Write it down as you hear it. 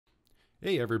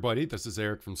Hey everybody, this is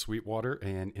Eric from Sweetwater,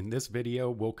 and in this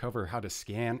video we'll cover how to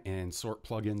scan and sort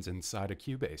plugins inside of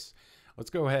Cubase.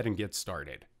 Let's go ahead and get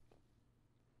started.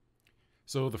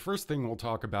 So the first thing we'll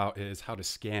talk about is how to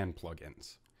scan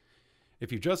plugins.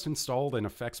 If you just installed an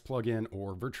effects plugin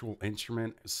or virtual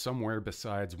instrument somewhere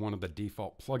besides one of the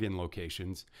default plugin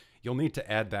locations, you'll need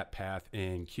to add that path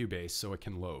in Cubase so it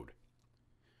can load.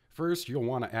 First, you'll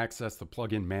want to access the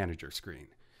plugin manager screen.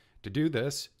 To do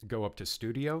this, go up to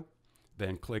Studio,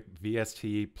 then click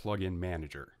VST Plugin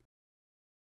Manager.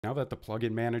 Now that the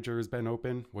plugin manager has been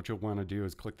open, what you'll want to do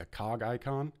is click the cog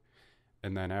icon,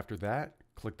 and then after that,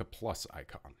 click the plus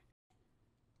icon.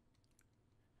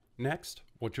 Next,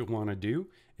 what you'll want to do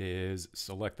is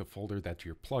select the folder that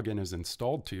your plugin is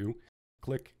installed to,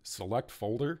 click Select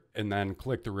Folder, and then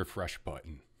click the refresh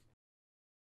button.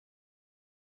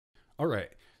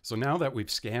 Alright, so now that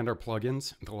we've scanned our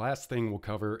plugins, the last thing we'll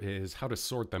cover is how to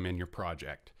sort them in your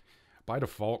project. By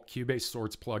default, Cubase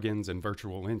sorts plugins and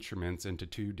virtual instruments into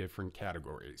two different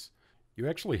categories. You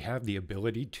actually have the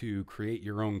ability to create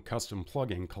your own custom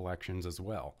plugin collections as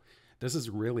well. This is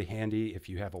really handy if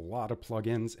you have a lot of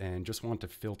plugins and just want to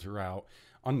filter out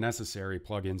unnecessary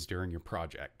plugins during your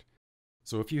project.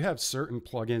 So if you have certain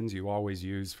plugins you always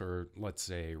use for, let's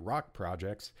say, rock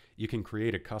projects, you can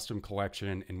create a custom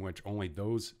collection in which only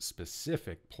those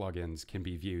specific plugins can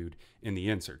be viewed in the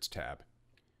Inserts tab.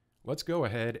 Let's go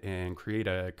ahead and create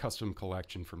a custom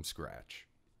collection from scratch.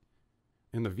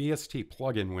 In the VST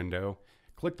plugin window,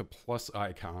 click the plus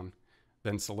icon,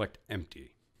 then select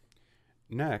Empty.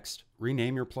 Next,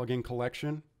 rename your plugin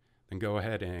collection, then go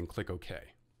ahead and click OK.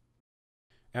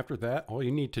 After that, all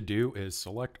you need to do is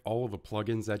select all of the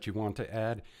plugins that you want to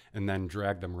add and then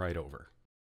drag them right over.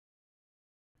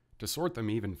 To sort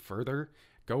them even further,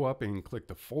 go up and click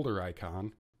the folder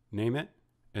icon, name it,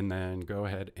 and then go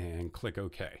ahead and click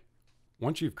OK.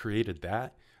 Once you've created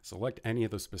that, select any of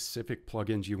the specific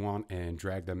plugins you want and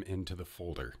drag them into the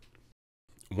folder.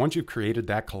 Once you've created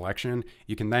that collection,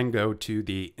 you can then go to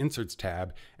the Inserts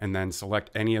tab and then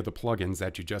select any of the plugins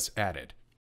that you just added.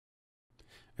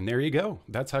 And there you go.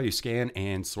 That's how you scan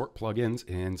and sort plugins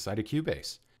inside of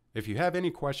Cubase. If you have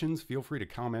any questions, feel free to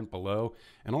comment below,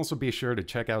 and also be sure to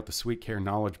check out the SweetCare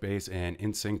knowledge base and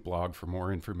InSync blog for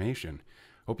more information.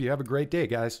 Hope you have a great day,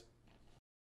 guys.